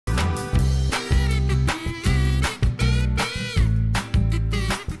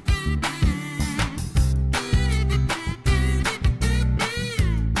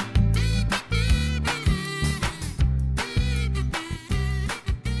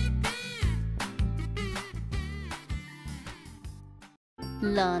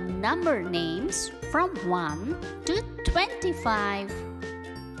Learn number names from 1 to 25.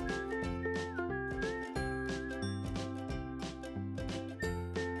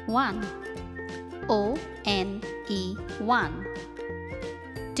 1. O-N-E 1.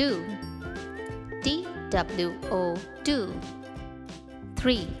 2. T-W-O 2.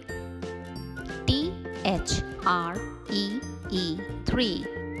 3. T-H-R-E-E 3.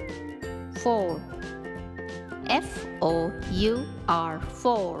 4. F-O-U-R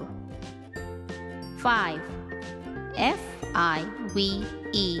 4. 5.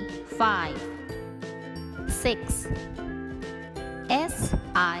 F-I-V-E 5. 6.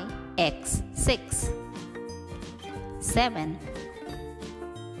 S-I-X 6. 7.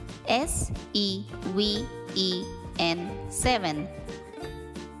 S-E-V-E-N 7.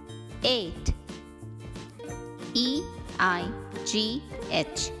 8. E-I-G-H-T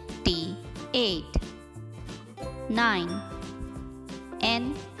 8. 9.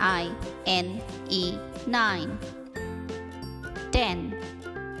 N-I-N-E 9. 10.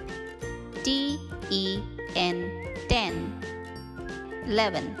 T-E-N 10.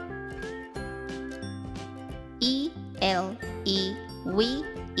 11. E-L-E-V-E-N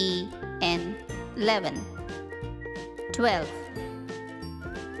 11. 12.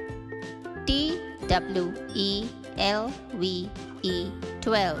 T-W-E-L-V-E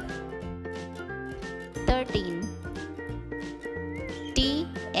 12. 13.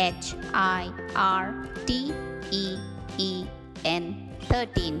 T-H-I-R-T-E-E-N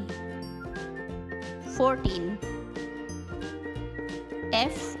 13. 14.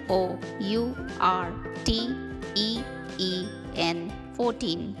 F-O-U-R-T-E-E-N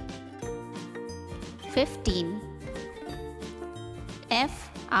 14. 15.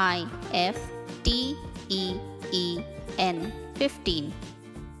 F-I-F-T-E-E-N 15.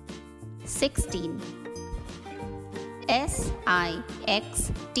 16. S-I-X-T-E-E-N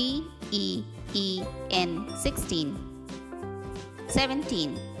 16.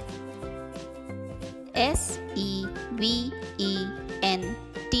 17. S-E-V-E-N-T-E-E-N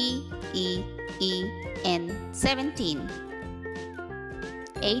 17.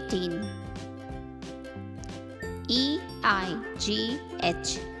 18. E-I-G-H-T-E-E-N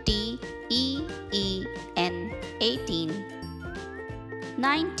 18.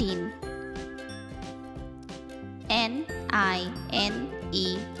 19. N-I-N-E-T-E-E-N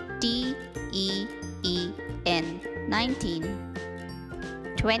 19.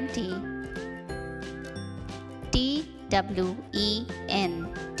 20. T-W-E-N-T-Y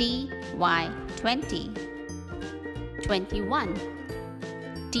 20. 21.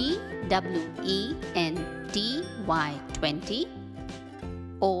 T-W-E-N-T-Y 20.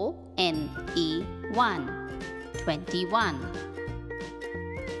 O-N-E 1 21.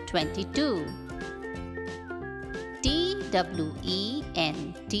 22. T-W-E-N-T-Y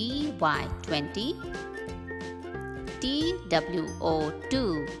 20. T-W-O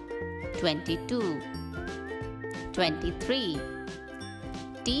 2 22. 23.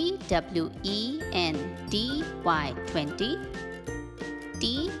 T-W-E-N-T-Y 20.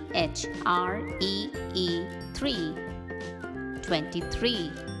 T-H-R-E-E 3.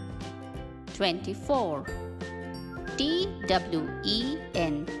 23. 24. T-W-E-N-T-Y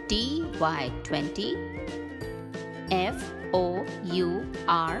 20.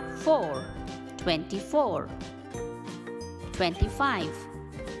 F-O-U-R 4. 24. 25.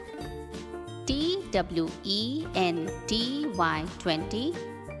 T-W-E-N-T-Y 20.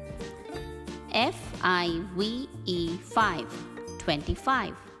 F-I-V-E 5.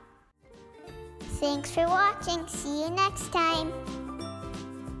 25. Thanks for watching. See you next time.